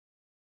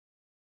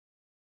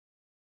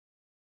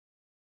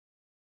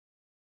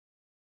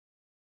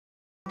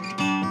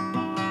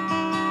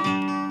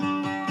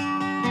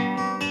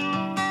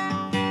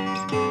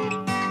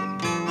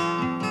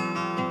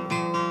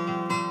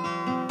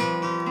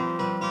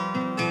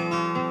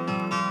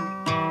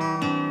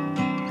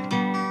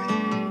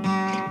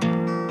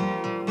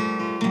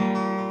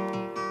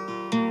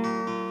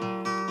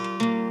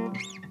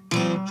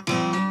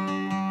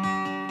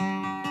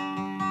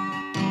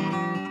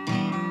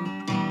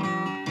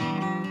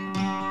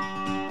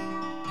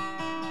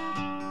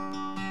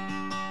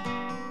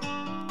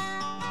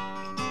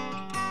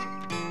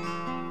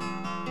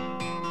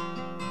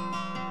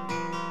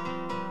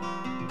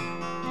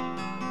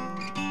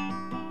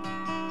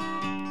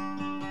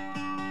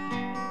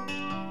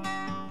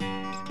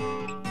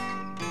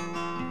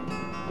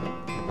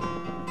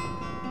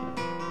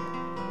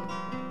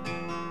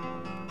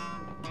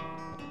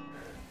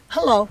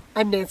Hello,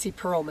 I'm Nancy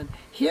Perlman,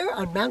 here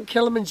on Mount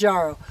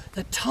Kilimanjaro,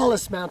 the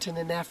tallest mountain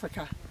in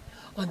Africa.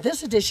 On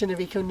this edition of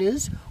Eco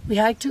News, we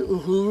hike to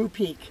Uhuru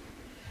Peak.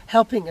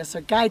 Helping us are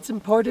guides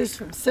and porters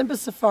from Simba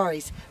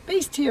Safaris,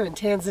 based here in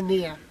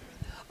Tanzania.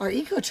 Our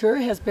eco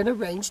tour has been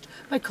arranged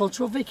by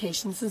Cultural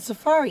Vacations and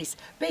Safaris,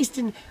 based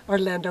in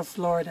Orlando,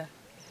 Florida.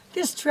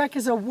 This trek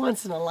is a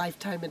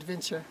once-in-a-lifetime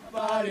adventure.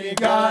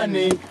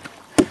 Barigani,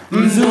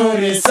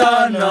 mzuri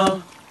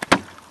sana,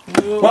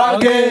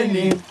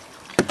 wageni,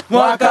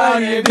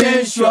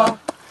 wakaribishwa,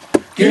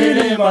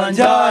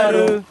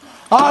 Kilimanjaro,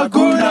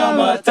 hakuna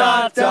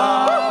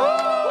matata.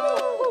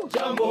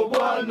 Jambo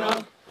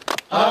bwana,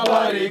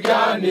 habari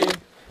gani,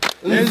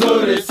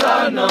 nzuri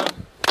sana,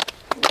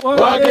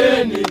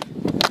 wageni,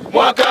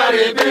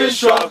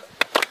 wakaribishwa,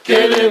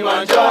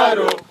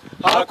 Kilimanjaro,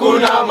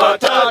 hakuna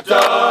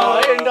matata.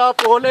 Enda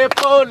pole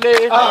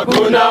pole,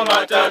 Hakuna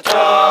matata.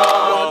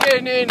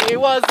 wageni ni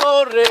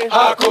wazuri,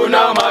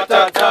 Hakuna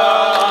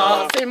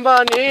matata.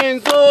 Simba ni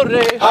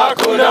nzuri,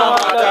 Hakuna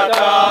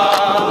matata.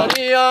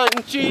 Tanzania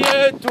nchi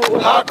yetu,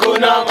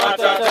 Hakuna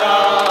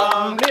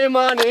matata.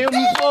 mlima ni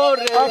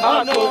mzuri,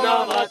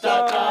 Hakuna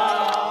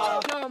matata.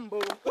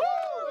 jambo.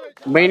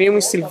 My name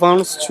is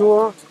Silvano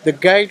Stewart, the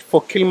guide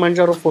for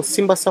Kilimanjaro for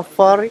Simba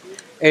Safari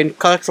and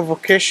Cultural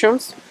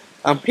Vocations.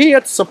 I'm here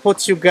to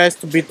support you guys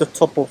to be at the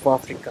top of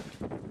Africa.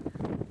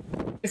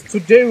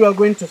 Today we are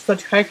going to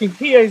start hiking.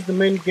 Here is the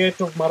main gate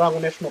of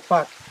Marango National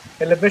Park,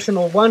 elevation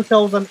of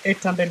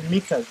 1,800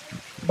 meters.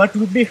 But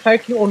we'll be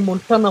hiking on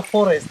Montana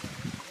Forest.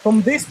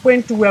 From this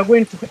point we are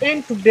going to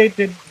end today,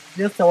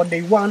 just our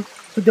day one,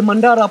 to the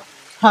Mandara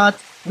Hut,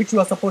 which we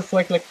are supposed to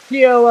hike like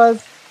 3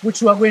 hours,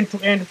 which we are going to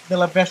end the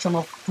elevation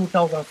of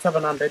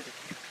 2,700.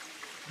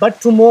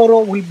 But tomorrow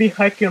we'll be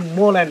hiking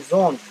Moreland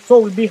Zone. So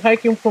we'll be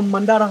hiking from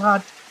Mandara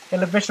Hut,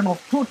 elevation of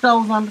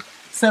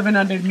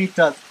 2,700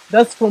 meters.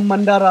 That's from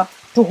Mandara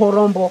to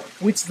Horombo,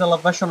 which is the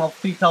elevation of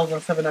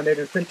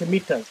 3,720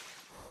 meters.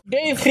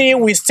 Day 3,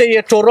 we stay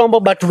at Horombo,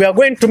 but we are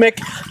going to make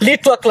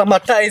little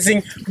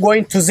acclimatizing,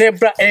 going to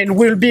Zebra, and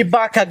we'll be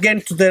back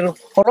again to the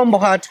Horombo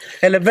Hut,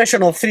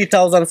 elevation of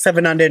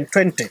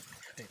 3,720.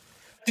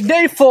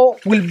 Day 4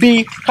 will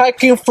be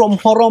hiking from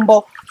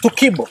Horombo to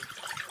Kibo,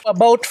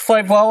 about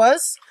 5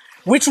 hours,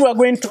 which we are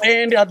going to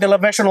end at the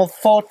elevation of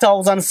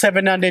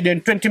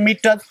 4,720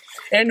 meters,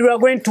 and we are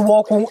going to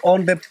walk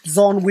on the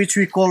zone which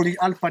we call the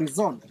Alpine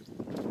Zone.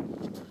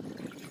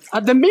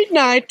 At the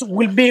midnight,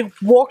 we'll be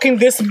walking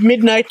this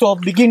midnight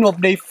of beginning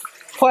of day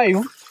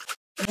 5.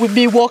 We'll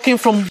be walking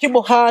from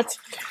Kibo Hut,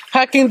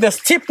 hiking the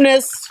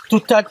steepness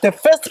to touch the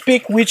first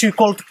peak, which we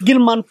call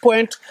Gilman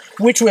Point,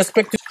 which we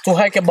expect to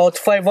hike about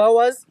 5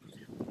 hours.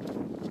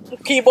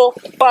 Kibo,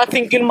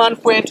 passing Gilman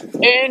Point,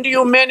 and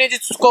you manage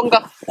to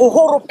conquer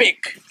Uhuru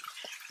Peak,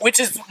 which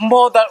is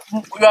more than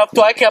you have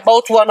to hike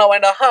about 1 hour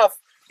and a half.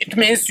 It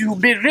means you'll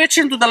be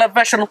reaching to the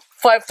elevation of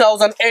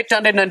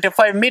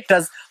 5,895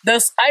 meters.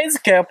 There's ice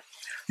cap.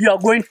 You are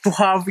going to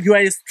have, you are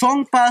a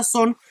strong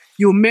person,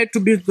 you're made to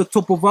be at the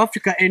top of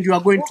Africa, and you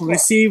are going to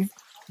receive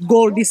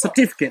gold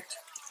certificate.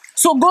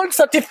 So gold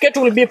certificate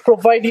will be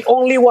provided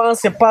only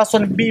once a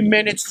person be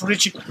managed to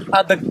reach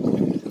at the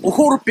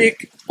Uhuru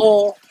Peak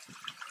or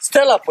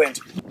Stella Point.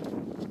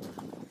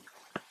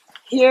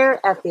 Here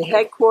at the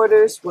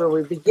headquarters where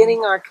we're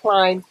beginning our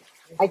climb,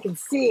 I can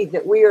see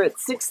that we are at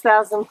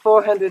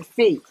 6,400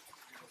 feet.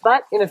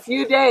 But in a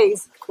few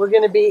days, we're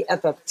going to be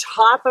at the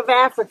top of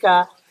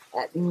Africa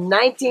at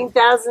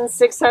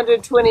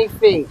 19,620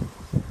 feet.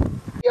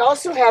 We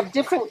also have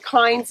different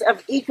kinds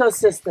of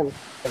ecosystems,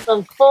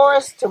 from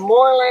forest to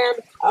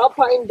moorland,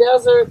 alpine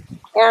desert,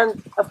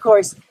 and of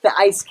course the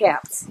ice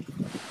caps.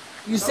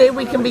 You say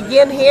we can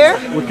begin here?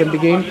 We can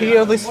begin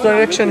here, this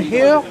direction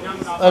here,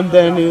 and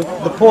then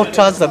the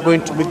porters are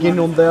going to begin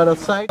on the other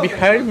side.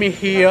 Behind me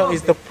here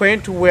is the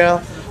point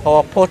where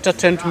our porter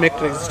tend to make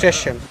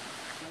registration.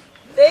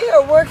 They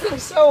are working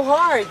so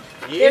hard.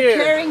 Yeah. They're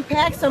carrying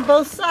packs on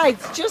both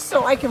sides just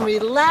so I can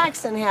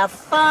relax and have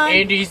fun.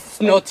 And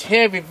it's not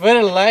heavy,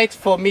 very light.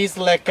 For me it's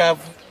like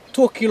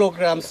 2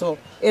 kilograms, so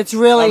It's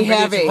really I'm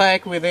ready heavy. to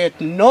hike with it.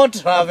 Not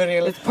heavy.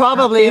 It's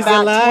probably He's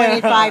about a liar.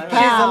 25 He's a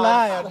pounds.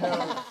 liar.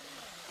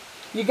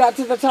 You got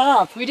to the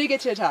top. We did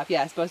get to the top,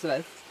 yes, both of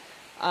us.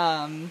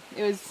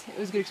 It was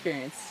a good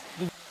experience.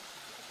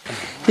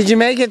 Did you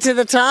make it to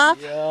the top?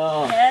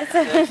 Yes.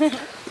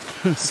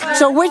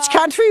 So which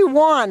country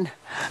won?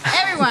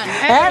 Everyone.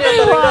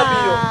 Everyone.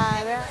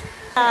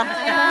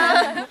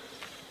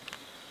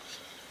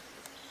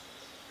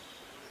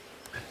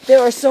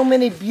 There are so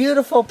many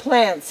beautiful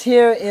plants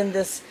here in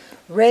this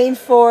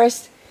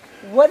rainforest.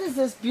 What is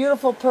this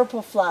beautiful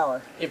purple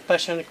flower? A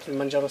passion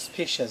Kilimanjaro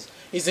species.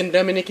 It's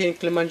endemic in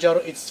Kilimanjaro.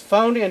 It's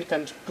found and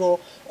can grow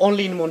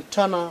only in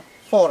Montana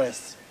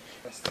forest.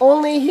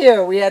 Only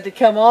here. We had to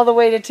come all the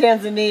way to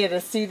Tanzania to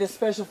see this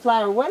special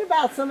flower. What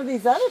about some of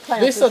these other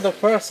plants? These are the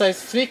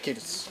parasite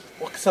crickets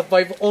who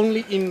survive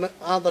only in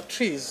other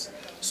trees.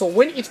 So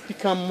when it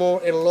become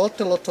a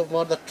lot of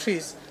other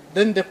trees,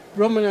 then the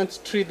prominent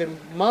tree, the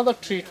mother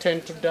tree,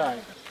 tend to die.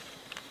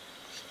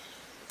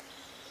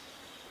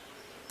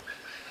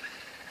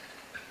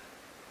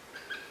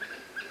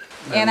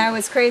 And I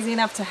was crazy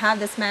enough to have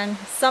this man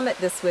summit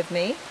this with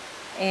me.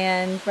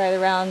 And right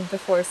around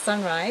before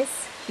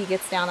sunrise, he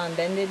gets down on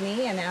bended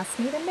knee and asks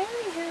me to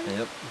marry him.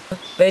 Yep.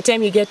 By the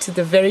time you get to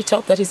the very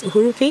top, that is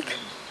Uhuru Peak,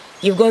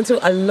 you've gone through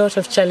a lot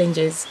of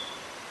challenges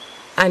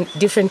and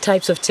different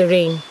types of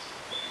terrain.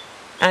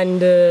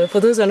 And for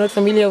those who are not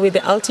familiar with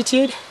the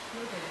altitude,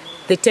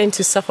 they tend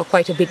to suffer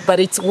quite a bit, but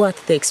it's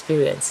worth the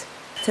experience.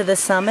 To the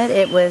summit,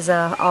 it was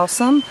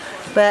awesome,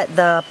 but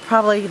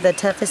probably the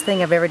toughest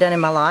thing I've ever done in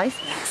my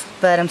life.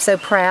 But I'm so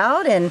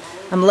proud and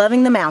I'm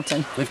loving the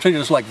mountain. They've treated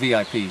us like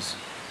VIPs,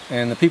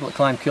 and the people at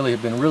Climb Kili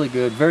have been really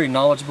good, very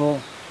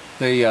knowledgeable.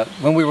 They,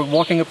 when we were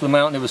walking up the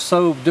mountain, it was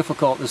so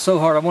difficult, it was so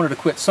hard, I wanted to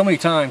quit so many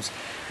times,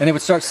 and they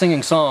would start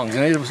singing songs,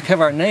 and they would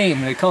have our name,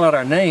 and they'd call out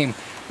our name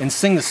and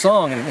sing the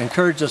song and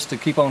encourage us to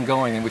keep on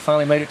going, and we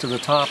finally made it to the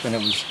top, and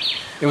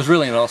it was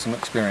really an awesome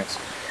experience.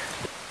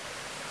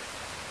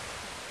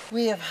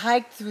 We have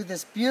hiked through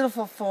this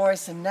beautiful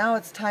forest and now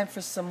it's time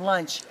for some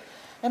lunch.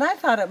 And I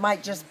thought it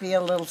might just be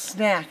a little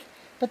snack,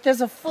 but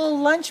there's a full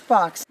lunch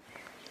box.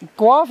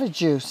 Guava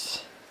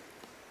juice.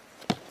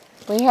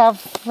 We have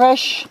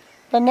fresh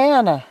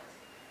banana.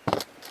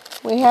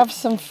 We have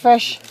some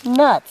fresh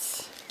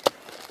nuts.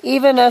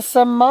 Even a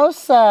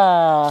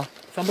samosa.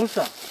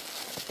 Samosa.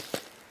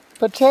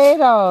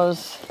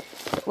 Potatoes.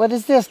 What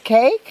is this,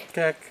 cake?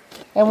 Cake.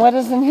 And what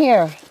is in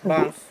here?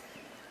 Buns.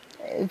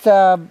 It's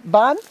a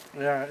bun?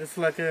 Yeah, it's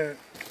like a...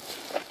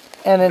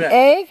 And an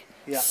egg?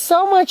 Yeah.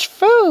 So much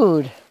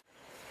food!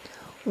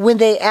 When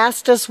they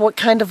asked us what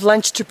kind of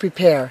lunch to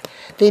prepare,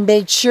 they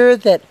made sure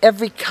that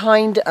every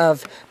kind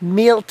of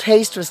meal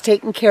taste was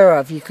taken care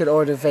of. You could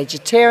order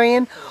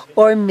vegetarian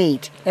or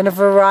meat, and a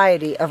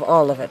variety of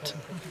all of it.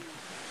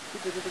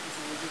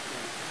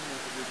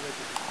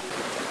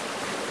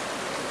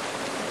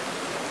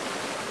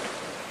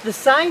 The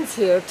signs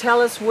here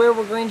tell us where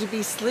we're going to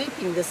be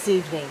sleeping this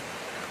evening.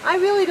 I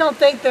really don't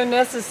think they're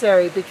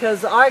necessary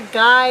because our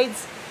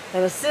guides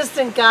and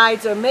assistant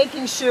guides are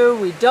making sure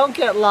we don't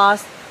get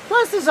lost.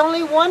 Plus, there's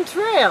only one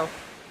trail.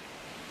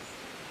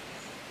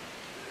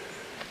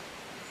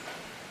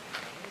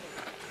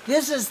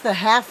 This is the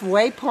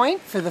halfway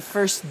point for the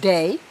first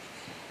day.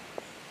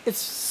 It's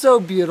so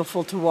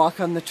beautiful to walk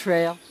on the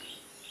trail.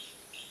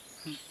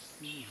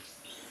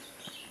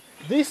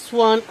 This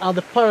one are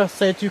the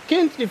parasites. You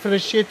can't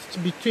differentiate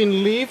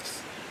between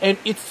leaves and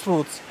its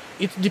fruits.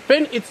 It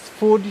depends its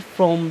food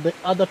from the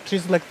other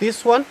trees like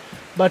this one,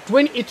 but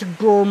when it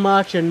grows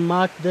much and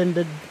much, then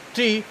the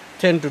tree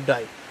tend to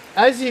die.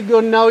 As you go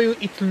now,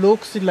 it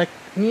looks like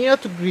near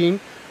to green,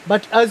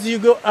 but as you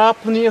go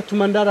up near to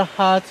Mandara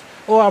Hut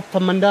or up to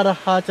Mandara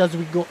Hut as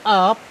we go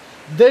up,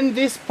 then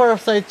this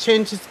parasite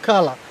changes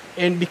color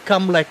and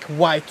become like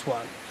white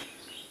one.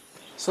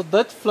 So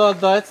that flower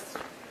that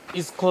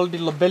is called the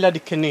Lobella de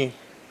Kenny.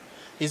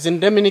 It's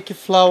endemic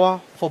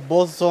flower for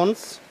both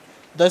zones.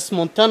 That's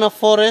Montana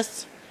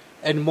Forest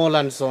and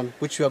Moreland Zone,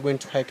 which we are going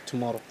to hike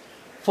tomorrow.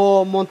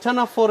 For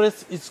Montana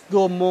Forest, it's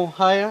go more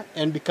higher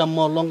and become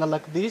more longer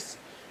like this.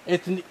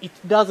 It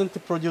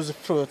doesn't produce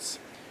fruits.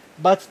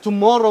 But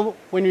tomorrow,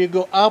 when we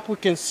go up, we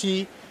can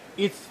see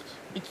it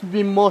will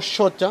be more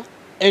shorter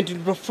and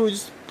it will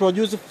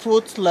produce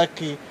fruits like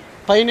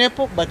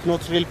pineapple, but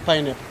not real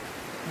pineapple.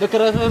 The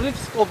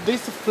characteristics of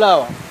this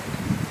flower,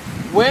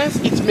 once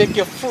it makes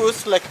a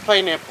fruit like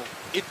pineapple,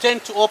 it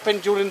tends to open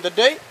during the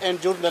day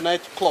and during the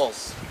night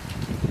close.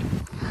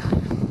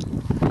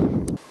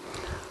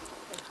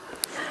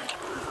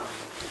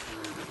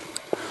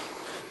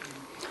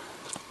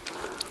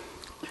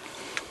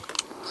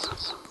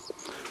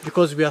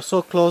 Because we are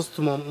so close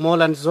to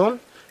Moreland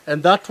Zone,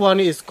 and that one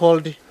is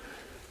called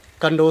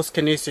Candos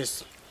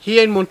Kinesis.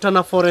 Here in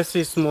Montana Forest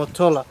is more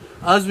taller.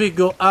 As we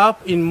go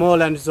up in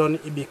Moreland Zone,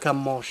 it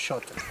becomes more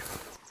shorter.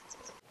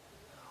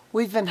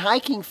 We've been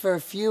hiking for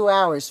a few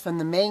hours from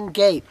the main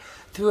gate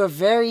through a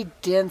very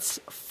dense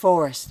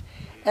forest.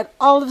 And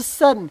all of a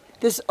sudden,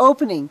 this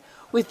opening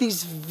with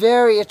these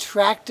very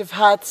attractive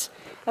huts,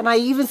 and I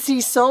even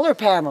see solar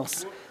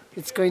panels.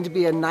 It's going to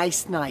be a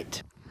nice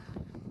night.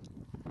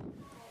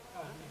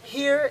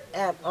 Here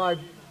at our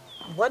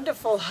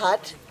wonderful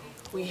hut,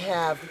 we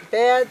have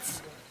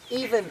beds,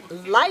 even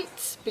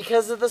lights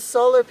because of the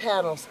solar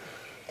panels.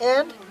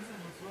 And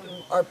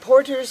our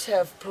porters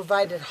have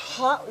provided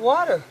hot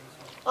water.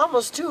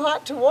 Almost too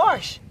hot to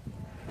wash.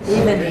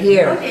 Even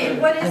here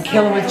on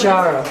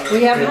Kilimanjaro,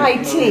 we have high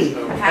tea.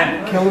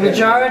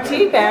 Kilimanjaro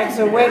tea bags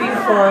are waiting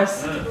for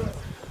us.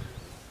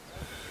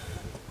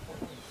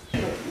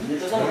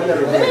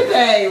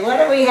 Baby, what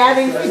are we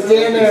having for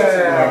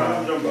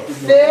dinner?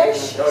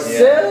 Fish,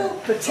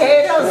 soup,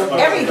 potatoes,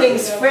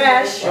 everything's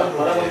fresh.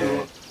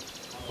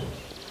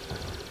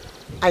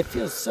 I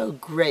feel so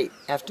great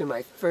after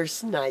my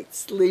first night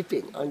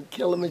sleeping on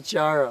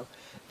Kilimanjaro.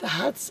 The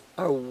huts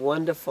are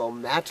wonderful.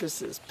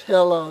 Mattresses,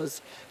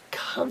 pillows,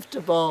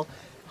 comfortable,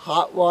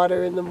 hot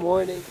water in the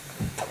morning.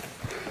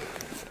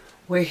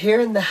 We're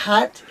here in the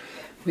hut.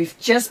 We've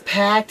just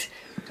packed,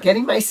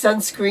 getting my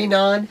sunscreen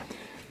on.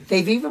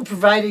 They've even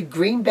provided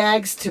green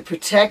bags to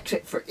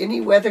protect for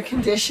any weather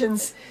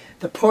conditions.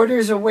 The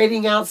porters are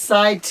waiting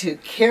outside to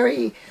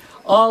carry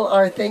all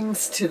our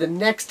things to the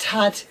next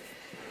hut.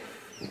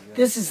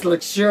 This is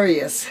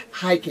luxurious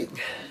hiking.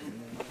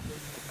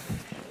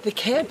 The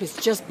camp is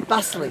just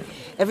bustling.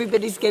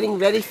 Everybody's getting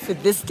ready for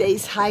this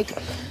day's hike.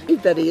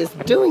 Everybody is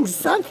doing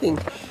something.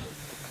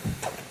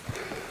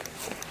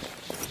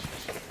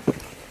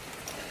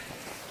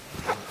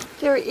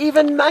 There are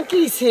even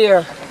monkeys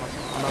here.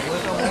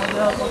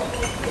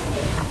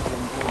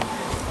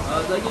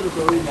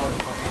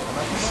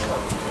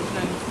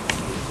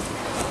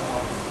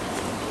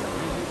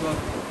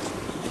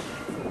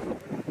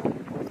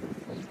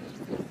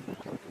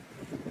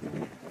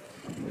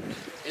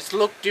 It's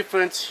look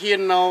different here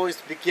now.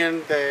 It's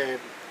begin the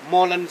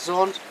moorland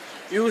zones.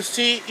 You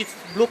see it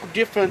look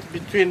different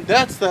between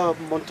that's the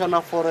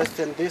Montana forest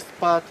and this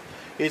part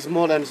is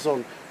moorland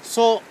zone.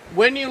 So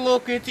when you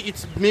look at it,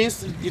 it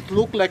means it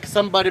look like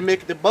somebody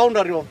make the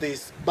boundary of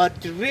this, but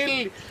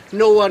really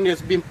no one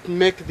has been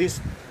make these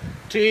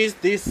trees.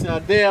 These are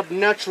there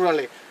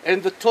naturally,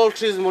 and the tall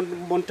trees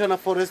in Montana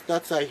forest,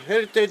 that's a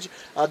heritage.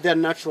 They're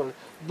natural.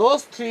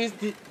 Those trees,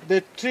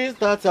 the trees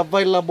that's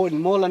available in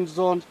moorland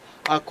zones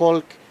are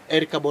called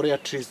Erica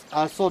borea trees,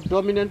 are so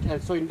dominant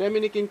and so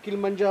endemic in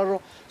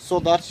Kilimanjaro, so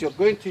that you're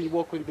going to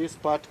walk in this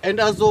part, and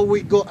as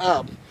we go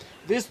up,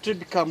 this tree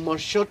become more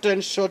shorter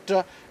and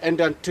shorter, and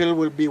until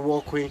we'll be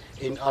walking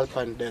in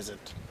alpine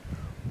desert.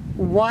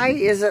 Why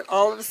is it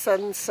all of a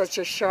sudden such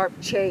a sharp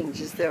change?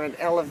 Is there an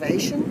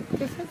elevation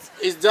difference?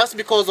 It's just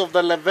because of the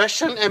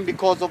elevation and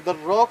because of the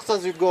rocks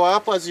as you go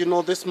up. As you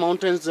know, this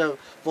mountains are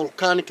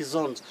volcanic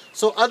zones.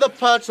 So other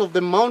parts of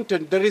the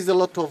mountain, there is a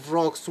lot of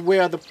rocks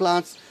where the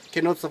plants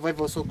cannot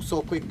survive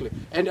so quickly.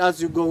 And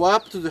as you go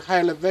up to the high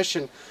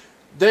elevation,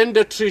 then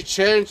the tree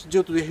change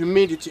due to the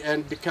humidity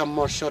and become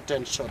more shorter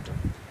and shorter.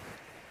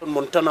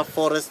 Montana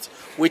forest,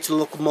 which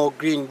look more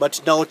green,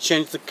 but now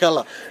change the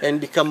color and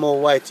become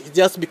more white. It's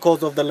just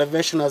because of the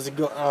elevation as you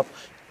go up.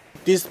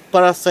 These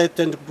parasites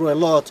tend to grow a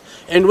lot,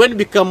 and when it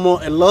become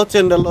more a lot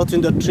in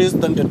the trees,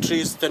 then the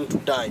trees tend to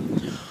die.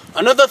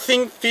 Another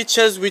thing,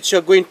 features which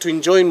you're going to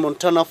enjoy in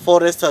Montana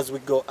forest as we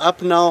go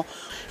up now,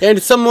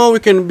 and somehow we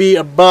can be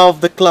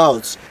above the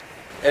clouds.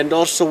 And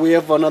also we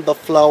have another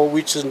flower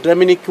which is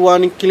endemic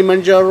one in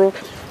Kilimanjaro,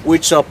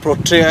 which are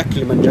Protea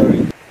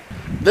Kilimanjaro.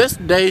 This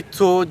day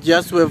too,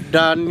 just we've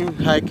done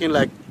hiking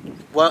like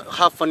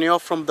half an hour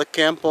from the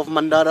camp of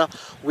Mandara.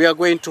 We are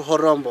going to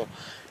Horombo.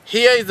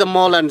 Here is the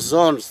moorland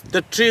zones.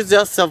 The trees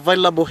just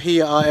available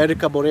here are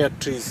Erica borea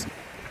trees.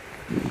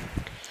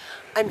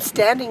 I'm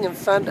standing in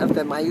front of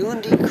the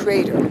Mayundi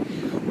crater,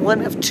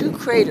 one of two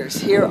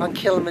craters here on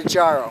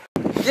Kilimanjaro.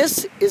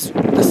 This is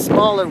the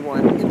smaller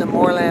one in the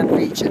moorland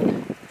region.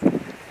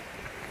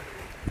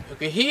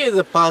 Okay, here is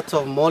a part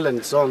of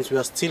moorland zones. We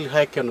are still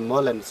hiking on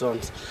moorland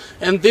zones.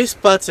 And these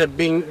parts are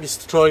being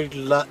destroyed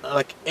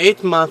like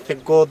 8 months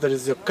ago. There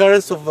is a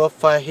occurrence of a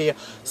fire here.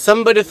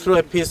 Somebody threw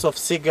a piece of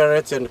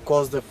cigarette and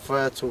caused the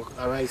fire to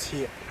arise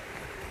here.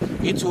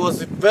 It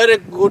was very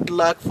good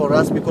luck for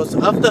us because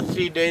after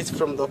 3 days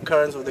from the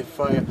occurrence of the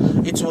fire,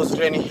 it was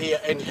raining here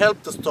and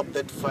helped to stop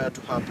that fire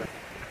to happen.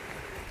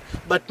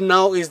 But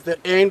now is the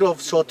end of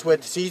short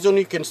wet season.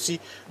 You can see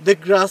the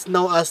grass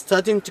now are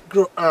starting to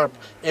grow up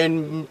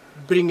and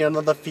bring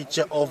another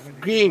feature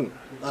of green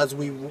as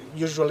we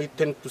usually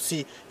tend to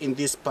see in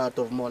this part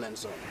of moorland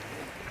zone.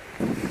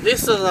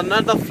 This is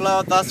another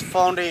flower that's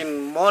found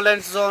in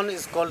moorland zone.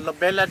 It's called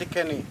Lobella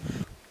dicani.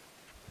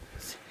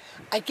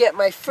 I get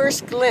my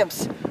first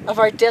glimpse of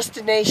our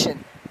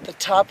destination, the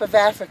top of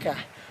Africa,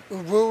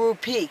 Uhuru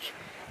Peak,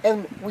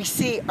 and we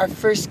see our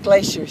first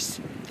glaciers,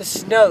 the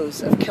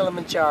snows of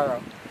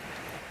Kilimanjaro.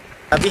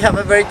 We have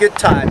a very good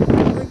time.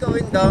 We're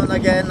going down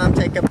again and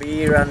take a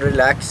beer and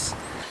relax.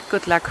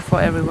 Good luck for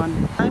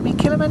everyone. I'm in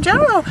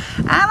Kilimanjaro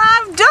and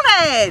I've done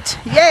it!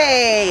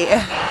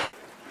 Yay!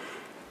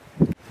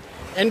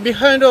 And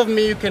behind of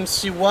me you can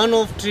see one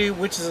of tree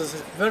which is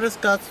very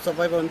scarce to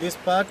survive on this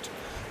part.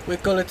 We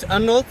call it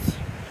anoth.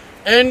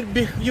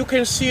 And you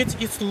can see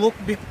it look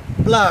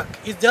black.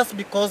 It's just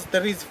because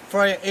there is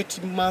fire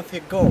 18 months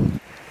ago.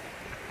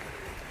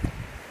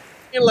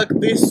 Like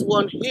this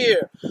one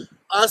here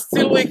are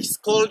still is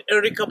called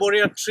Erica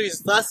borea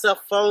trees. That's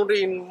found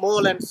in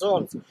moorland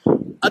zones.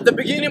 At the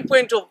beginning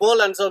point of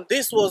moorland zone,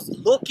 this was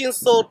looking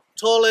so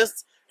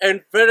tallest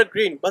and very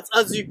green. But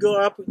as you go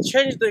up, it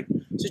changed the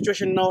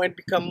situation now and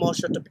become more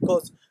shorter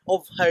because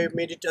of high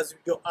humidity. As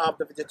you go up,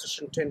 the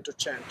vegetation tend to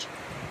change.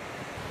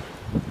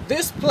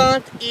 This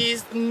plant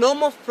is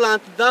normal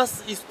plant,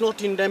 thus is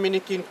not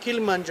endemic in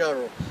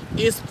Kilimanjaro.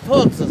 It's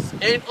poisonous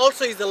and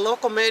also is a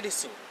local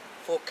medicine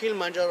for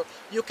Kilimanjaro.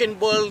 You can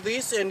boil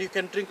this and you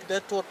can drink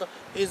that water.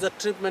 It's a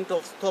treatment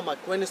of stomach.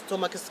 When the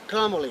stomach is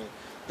crumbling,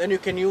 then you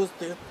can use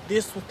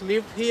this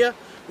leaf here,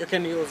 you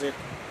can use it.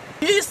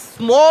 This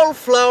small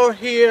flower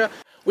here,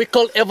 we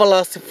call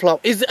everlasting flower.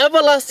 It's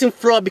everlasting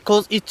flower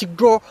because it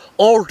grows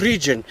all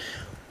region.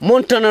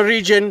 Montana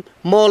region,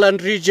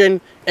 moorland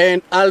region,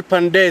 and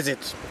alpine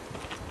desert.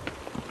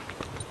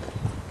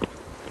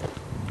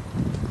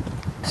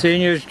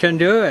 Seniors can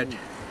do it.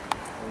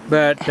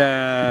 but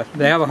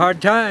they have a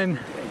hard time,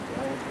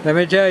 let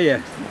me tell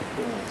you.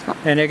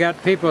 And they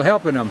got people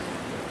helping them.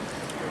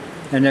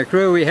 And the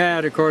crew we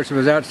had, of course,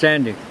 was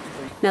outstanding.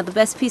 Now the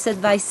best piece of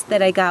advice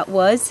that I got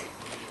was,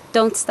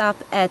 don't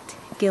stop at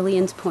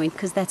Gillian's Point,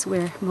 because that's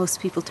where most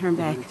people turn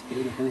back.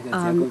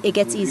 It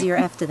gets easier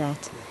after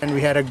that. And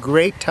we had a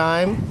great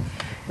time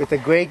with a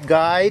great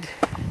guide.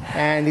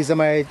 And these are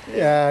my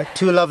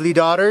two lovely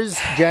daughters,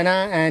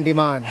 Jenna and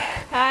Iman.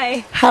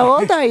 Hi. How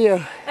old are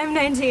you? I'm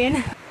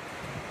 19.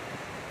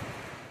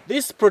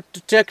 This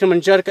protect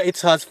Kilimanjaro, it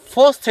has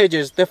 4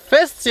 stages. The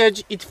first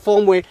stage, it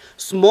forms with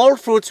small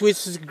fruits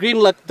which is green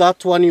like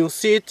that one you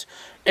see it.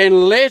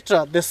 And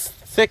later, the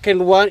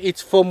second one, it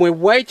forms with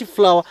white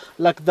flower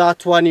like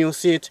that one you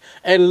see it.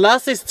 And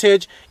last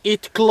stage,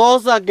 it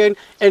closes again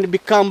and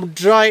become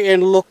dry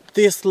and look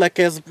this like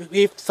as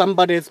if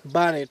somebody has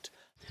burned it.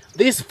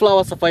 This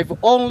flower survives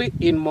only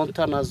in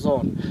Montana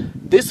zone.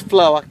 This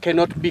flower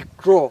cannot be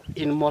grown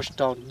in Mosh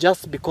Town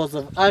just because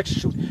of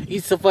altitude.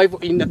 It survives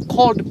in a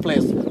cold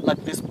place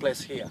like this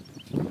place here.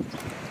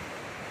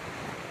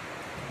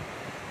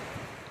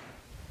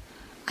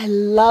 I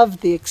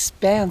love the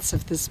expanse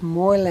of this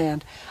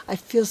moorland. I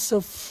feel so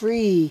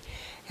free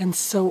and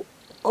so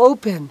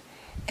open,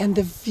 and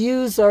the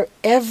views are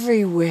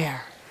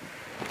everywhere.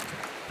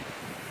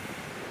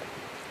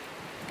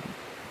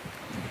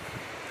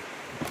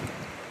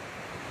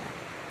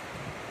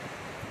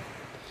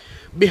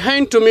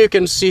 Behind to me you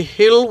can see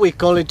hill, we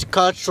call it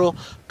cultural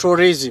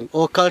tourism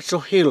or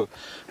cultural hill,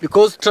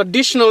 because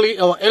traditionally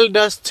our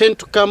elders tend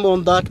to come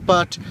on that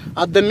part.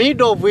 At the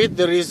middle of it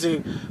there is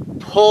a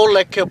hole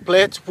like a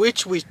plate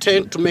which we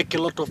tend to make a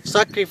lot of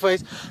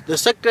sacrifice. The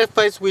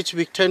sacrifice which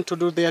we tend to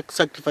do there,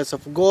 sacrifice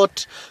of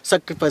goat,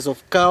 sacrifice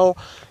of cow,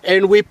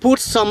 and we put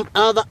some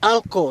other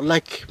alcohol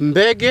like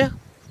mbege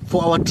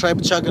for our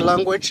tribe Chaga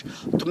language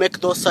to make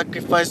those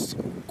sacrifices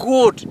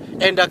good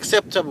and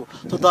acceptable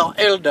to the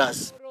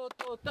elders.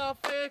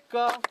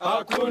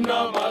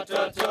 Hakuna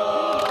matata.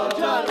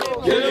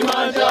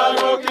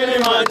 Kilimanjaro,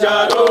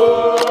 Kilimanjaro,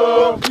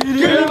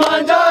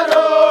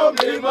 Kilimanjaro,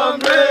 mlima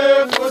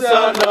mrefu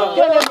sana.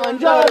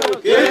 Kilimanjaro,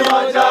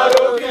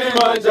 Kilimanjaro,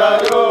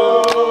 Kilimanjaro,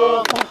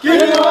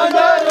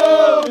 Kilimanjaro,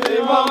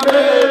 mlima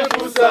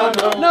mrefu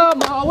sana. Na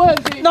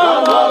mawenzi,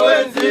 na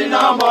mawenzi,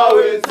 na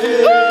mawenzi,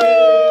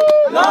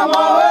 na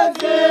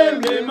mawenzi,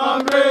 mlima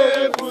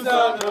mrefu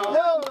sana.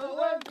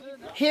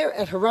 Here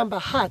at Harumba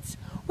Huts,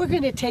 we're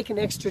going to take an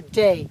extra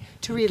day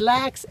to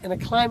relax and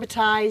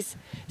acclimatize,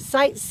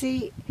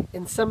 sightsee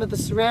in some of the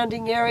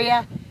surrounding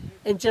area,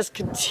 and just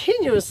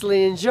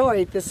continuously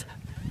enjoy this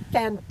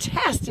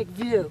fantastic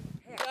view.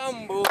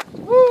 Jambo,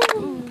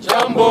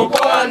 jambo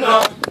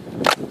bwana,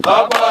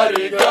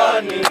 habari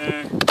gani?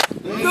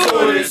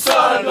 Nzuri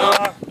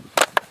sana,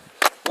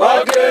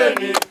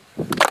 wageni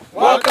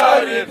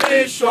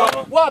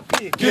wakaribishwa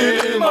wapi?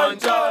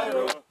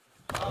 Kilimanjaro.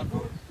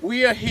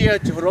 We are here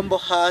at Harumba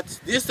Huts.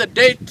 This is a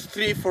day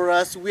 3 for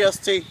us. We are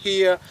staying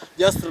here,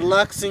 just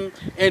relaxing,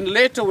 and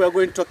later we are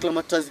going to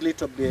acclimatize a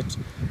little bit.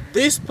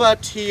 This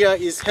part here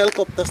is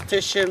helicopter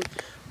station,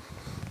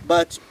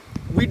 but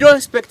we don't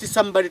expect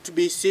somebody to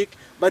be sick,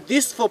 but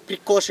this for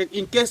precaution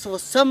in case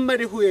of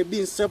somebody who has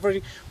been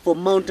suffering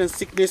from mountain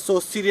sickness so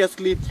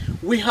seriously.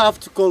 We have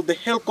to call the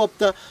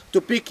helicopter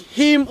to pick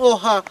him or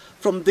her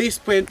from this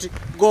point,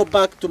 go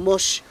back to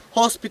Mosh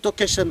Hospital,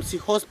 KSMC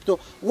Hospital,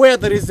 where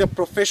there is a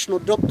professional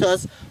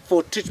doctors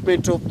for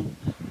treatment of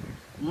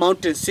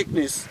mountain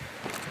sickness.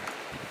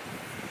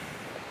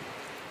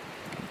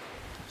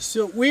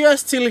 So we are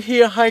still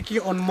here hiking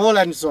on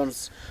moorland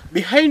zones.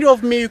 Behind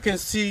of me you can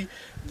see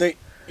the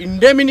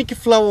endemic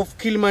flower of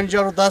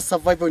Kilimanjaro that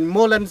survives in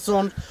moorland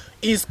zone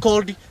is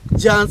called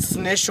Jan's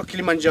National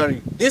Kilimanjaro.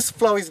 This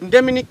flower is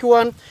endemic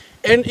one,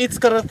 and it's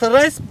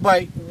characterized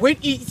by when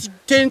it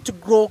tends to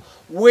grow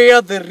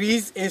where there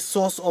is a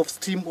source of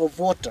stream of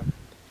water.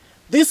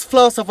 This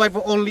flower survives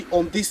only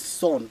on this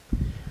zone,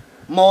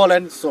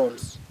 moorland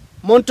zones.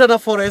 Montana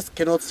forest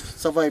cannot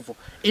survive.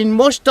 In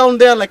Mosh Town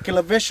there, like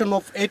elevation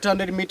of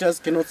 800 meters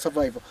cannot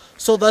survive.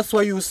 So that's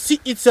why you see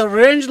it's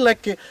arranged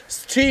like a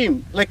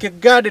stream, like a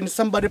garden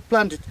somebody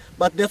planted,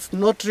 but that's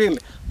not really.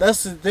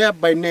 That's there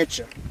by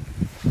nature.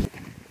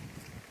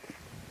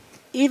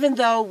 Even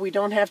though we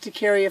don't have to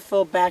carry a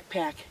full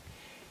backpack,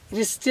 it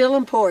is still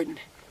important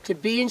to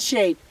be in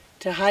shape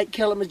to hike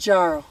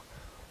Kilimanjaro.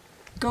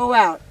 Go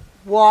out,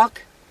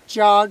 walk,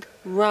 jog,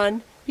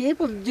 run, be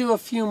able to do a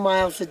few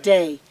miles a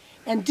day,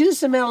 and do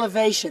some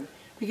elevation,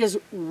 because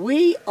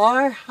we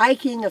are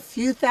hiking a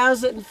few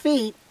thousand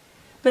feet,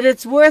 but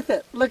it's worth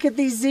it. Look at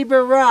these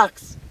zebra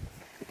rocks.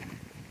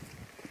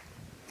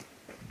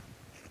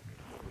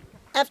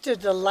 After a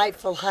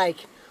delightful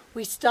hike,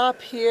 we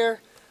stop here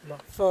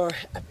for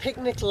a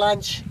picnic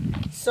lunch.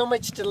 So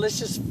much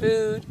delicious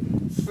food,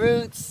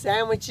 fruits,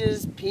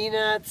 sandwiches,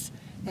 peanuts,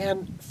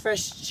 and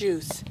fresh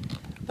juice.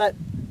 But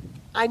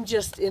I'm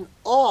just in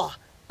awe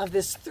of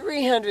this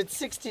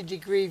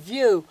 360-degree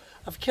view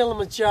of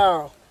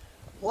Kilimanjaro.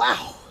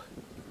 Wow!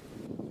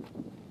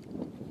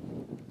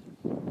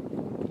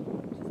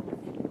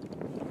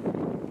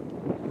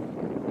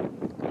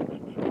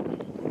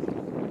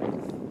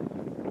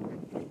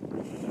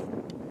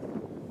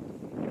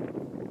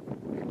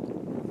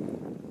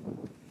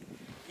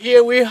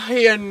 Here we are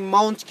here in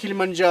Mount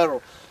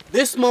Kilimanjaro.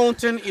 This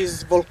mountain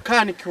is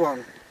volcanic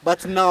one,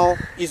 but now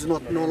is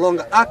no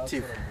longer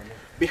active.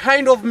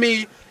 Behind of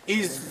me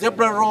is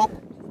zebra rock.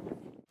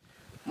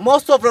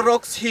 Most of the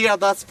rocks here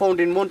that's found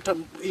in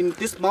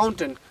this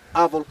mountain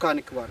are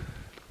volcanic one.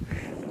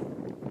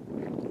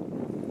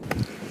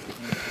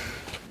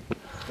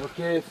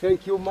 Okay,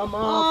 thank you, Mama,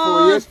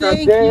 Oh, for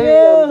yesterday. thank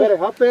you. I'm very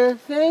happy.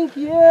 Thank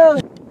you.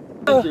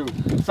 Thank you.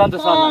 Santa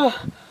Sana.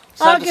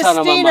 Santa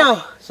Sana, Augustino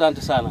Mama.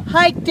 Santa Sana.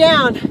 hiked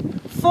down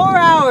 4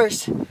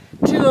 hours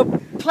to a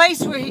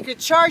place where he could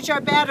charge our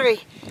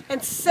battery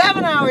and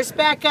 7 hours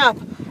back up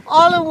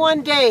all in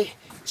one day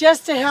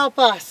just to help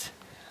us.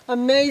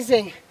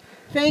 Amazing.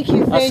 Thank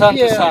you, thank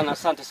you. Sana,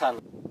 Santa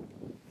Sana.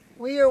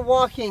 We are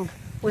walking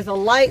with a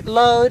light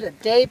load, a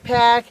day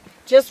pack,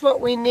 just what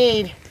we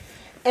need.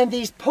 And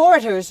these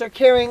porters are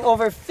carrying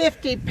over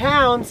 50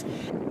 pounds.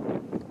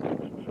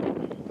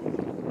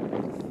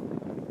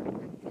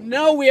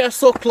 Now we are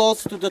so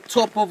close to the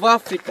top of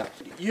Africa.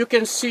 You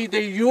can see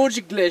the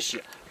huge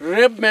glacier,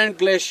 Red Man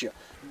Glacier.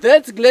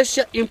 That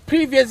glacier in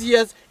previous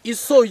years is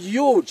so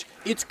huge,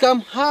 it come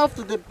half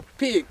to the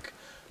peak.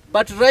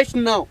 But right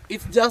now,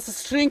 it's just a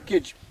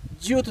shrinkage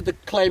due to the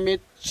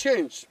climate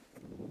change.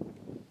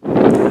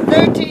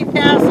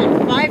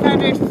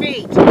 13,500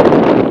 feet.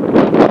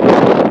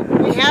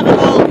 We have it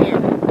all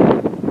here.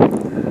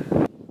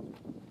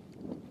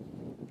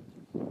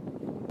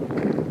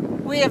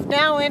 We have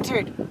now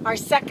entered our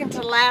second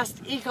to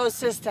last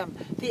ecosystem,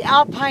 the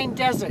Alpine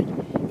Desert.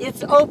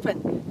 It's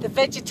open, the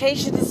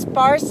vegetation is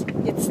sparse,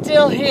 it's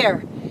still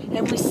here.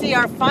 And we see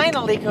our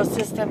final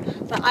ecosystem,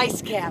 the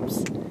ice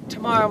caps,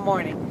 tomorrow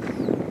morning.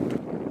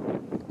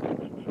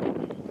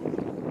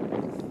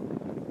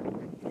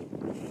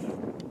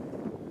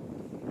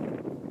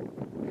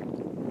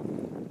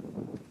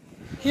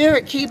 Here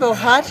at Kibo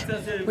Hut,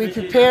 we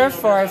prepare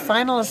for our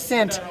final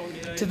ascent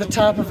to the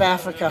top of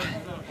Africa.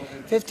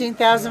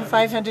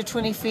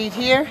 15,520 feet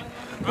here.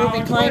 We'll be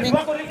climbing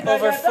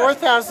over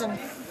 4,000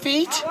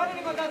 feet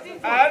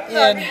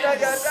in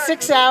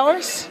 6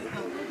 hours,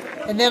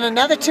 and then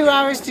another 2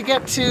 hours to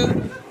get to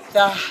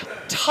the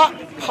top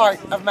part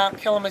of Mount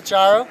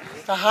Kilimanjaro,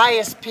 the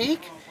highest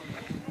peak.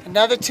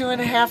 Another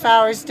 2.5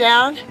 hours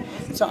down.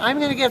 So I'm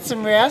going to get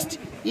some rest,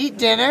 eat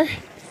dinner,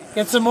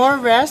 get some more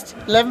rest,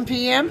 11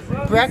 p.m.,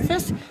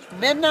 breakfast,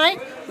 midnight,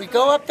 we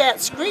go up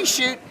that scree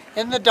chute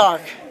in the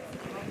dark.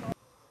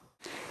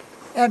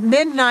 At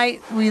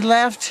midnight we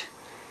left.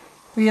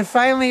 We have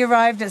finally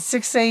arrived at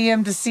 6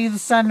 a.m. to see the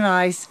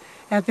sunrise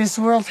at this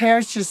World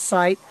Heritage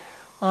Site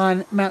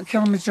on Mount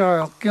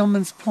Kilimanjaro,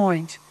 Gilman's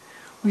Point.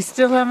 We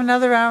still have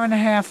another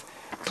hour-and-a-half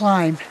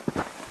climb.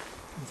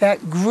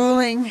 That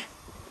grueling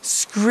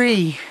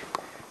scree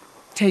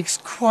takes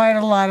quite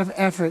a lot of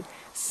effort.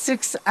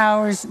 6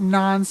 hours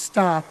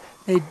non-stop.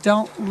 They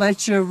don't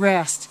let you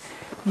rest.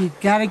 You've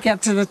got to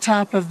get to the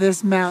top of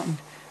this mountain,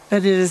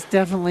 but it is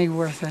definitely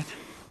worth it.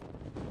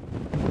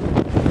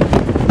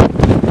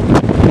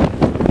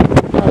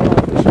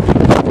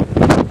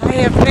 I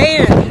have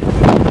made it to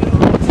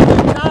the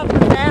top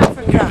of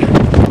Africa.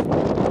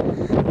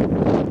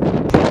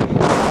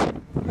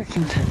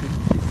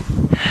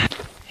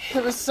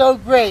 It was so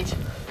great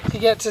to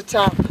get to the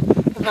top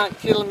of Mount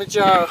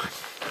Kilimanjaro.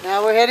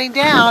 Now we're heading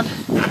down.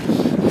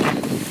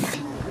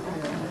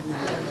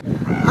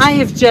 I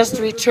have just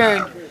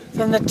returned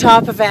from the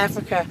top of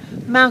Africa,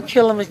 Mount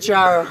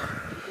Kilimanjaro.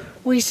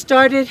 We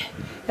started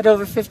at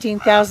over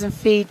 15,000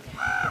 feet,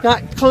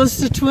 got close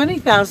to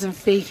 20,000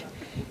 feet,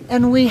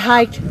 and we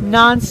hiked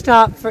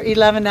non-stop for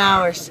 11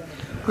 hours.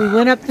 We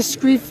went up the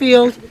scree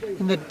field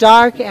in the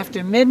dark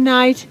after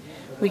midnight.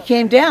 We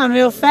came down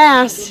real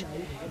fast,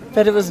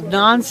 but it was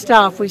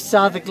non-stop. We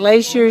saw the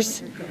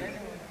glaciers.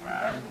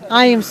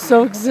 I am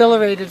so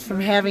exhilarated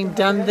from having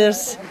done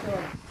this.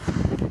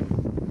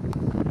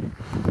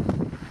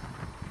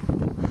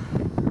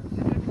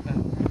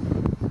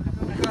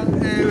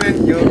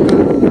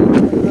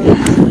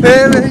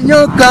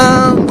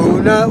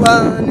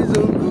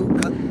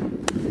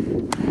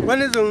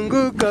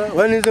 Wanizunguka,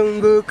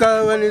 wanizunguka,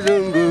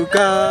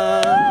 wanizunguka,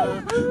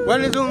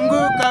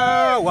 wanizunguka,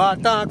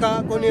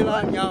 wataka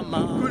kunila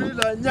nyama,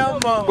 kunila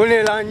nyama,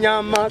 kunila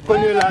nyama,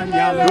 kunila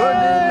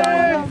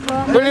nyama,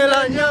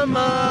 kunila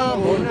nyama,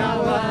 una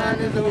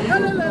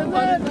wanizunguka,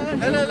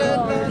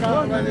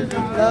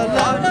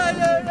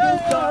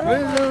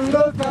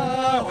 wanizunguka,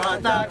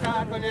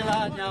 wataka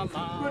kunila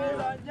nyama.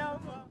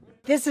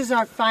 This is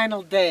our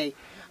final day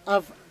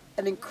of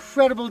an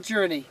incredible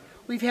journey.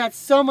 We've had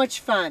so much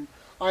fun.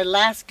 Our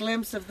last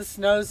glimpse of the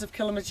snows of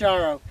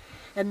Kilimanjaro,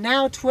 and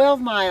now 12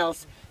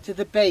 miles to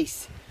the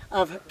base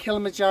of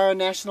Kilimanjaro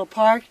National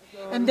Park,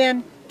 and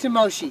then to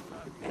Moshi.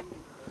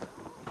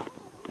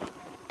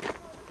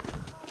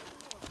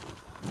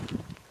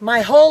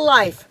 My whole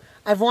life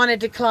I've wanted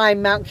to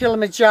climb Mount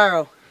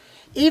Kilimanjaro.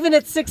 Even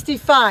at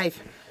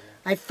 65,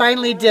 I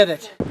finally did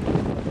it.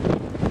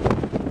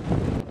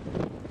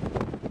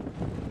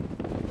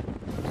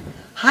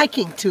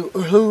 Hiking to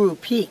Uhuru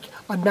Peak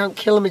on Mount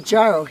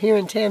Kilimanjaro here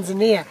in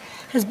Tanzania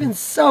has been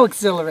so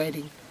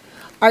exhilarating.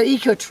 Our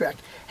eco trek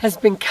has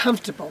been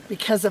comfortable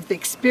because of the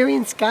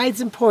experienced guides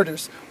and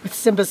porters with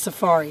Simba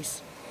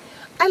Safaris.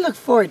 I look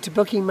forward to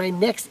booking my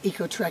next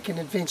eco trek and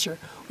adventure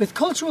with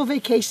cultural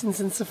vacations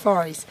and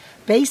safaris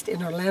based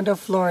in Orlando,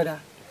 Florida.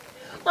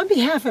 On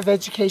behalf of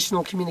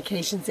Educational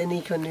Communications and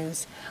Eco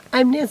News,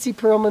 I'm Nancy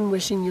Perlman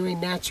wishing you a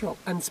natural,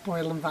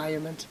 unspoiled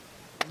environment.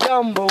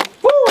 Jambo,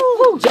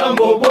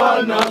 jambo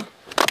bwana,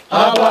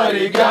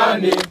 habari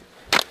gani?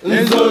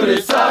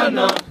 Nzuri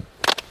sana,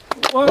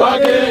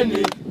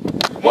 wageni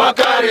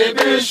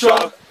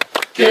mwakaribishwa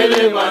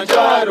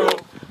Kilimanjaro,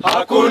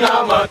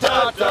 hakuna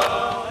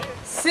matata.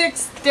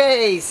 6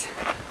 days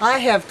I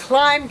have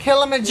climbed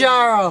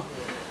Kilimanjaro.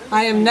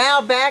 I am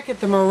now back at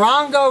the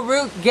Morongo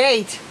Route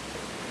Gate.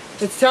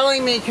 It's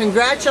telling me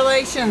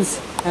congratulations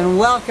and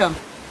welcome.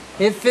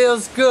 It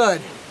feels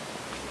good.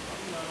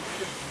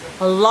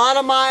 A lot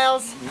of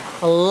miles,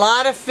 a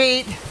lot of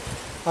feet,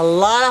 a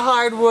lot of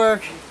hard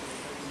work,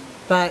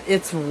 but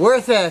it's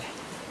worth it.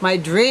 My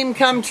dream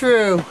come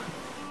true.